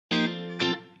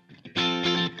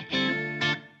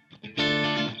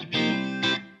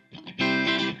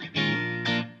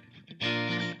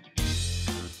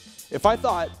If I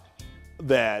thought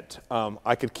that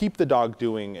I could keep the dog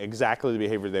doing exactly the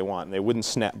behavior they want and they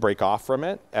wouldn't break off from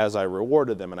it as I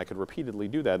rewarded them, and I could repeatedly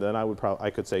do that, then I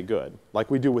could say good,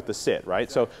 like we do with the sit, right?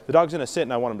 So the dog's gonna sit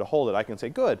and I want him to hold it, I can say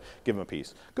good, give him a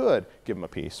piece, good, give him a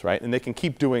piece, right? And they can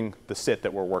keep doing the sit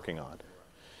that we're working on.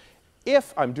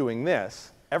 If I'm doing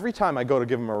this, every time I go to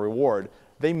give them a reward,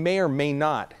 they may or may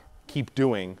not keep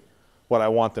doing what I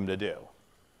want them to do,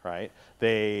 right?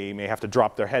 They may have to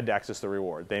drop their head to access the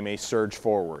reward. They may surge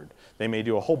forward. They may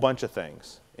do a whole bunch of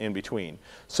things in between.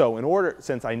 So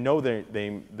since I know that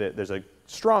there's a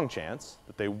strong chance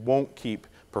that they won't keep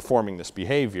performing this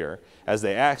behavior as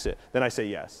they exit, then I say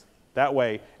yes. That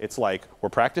way, it's like, we're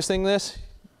practicing this.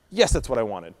 Yes, that's what I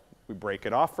wanted. We break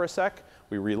it off for a sec.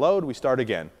 We reload. We start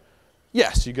again.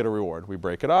 Yes, you get a reward. We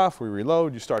break it off. We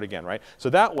reload. You start again, right?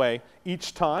 So that way,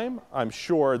 each time, I'm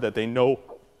sure that they know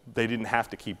they didn't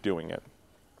have to keep doing it.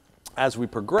 As we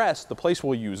progress, the place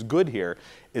we'll use good here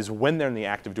is when they're in the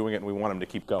act of doing it and we want them to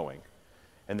keep going.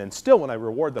 And then still, when I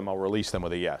reward them, I'll release them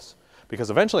with a yes. Because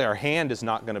eventually our hand is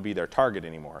not going to be their target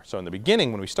anymore. So in the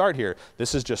beginning, when we start here,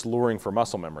 this is just luring for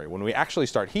muscle memory. When we actually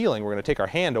start healing, we're going to take our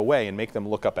hand away and make them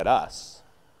look up at us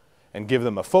and give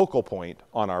them a focal point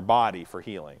on our body for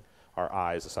healing. Our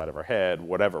eyes, the side of our head,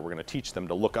 whatever. We're going to teach them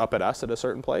to look up at us at a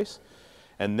certain place.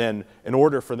 And then in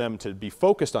order for them to be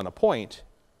focused on a point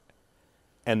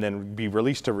and then be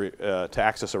released to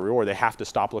access a reward, they have to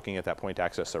stop looking at that point to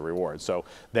access a reward. So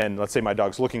then let's say my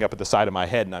dog's looking up at the side of my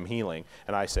head and I'm healing,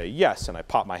 and I say yes, and I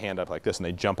pop my hand up like this and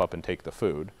they jump up and take the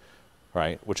food,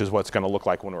 right? Which is what's going to look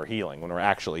like when we're healing. When we're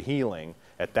actually healing,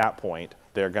 at that point,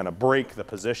 they're going to break the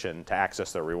position to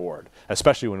access their reward,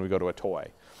 especially when we go to a toy.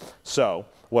 So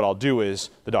what I'll do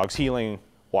is the dog's healing,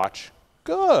 watch,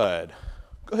 good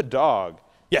dog.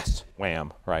 Yes,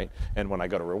 wham, right? And when I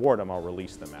go to reward them, I'll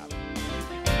release them out.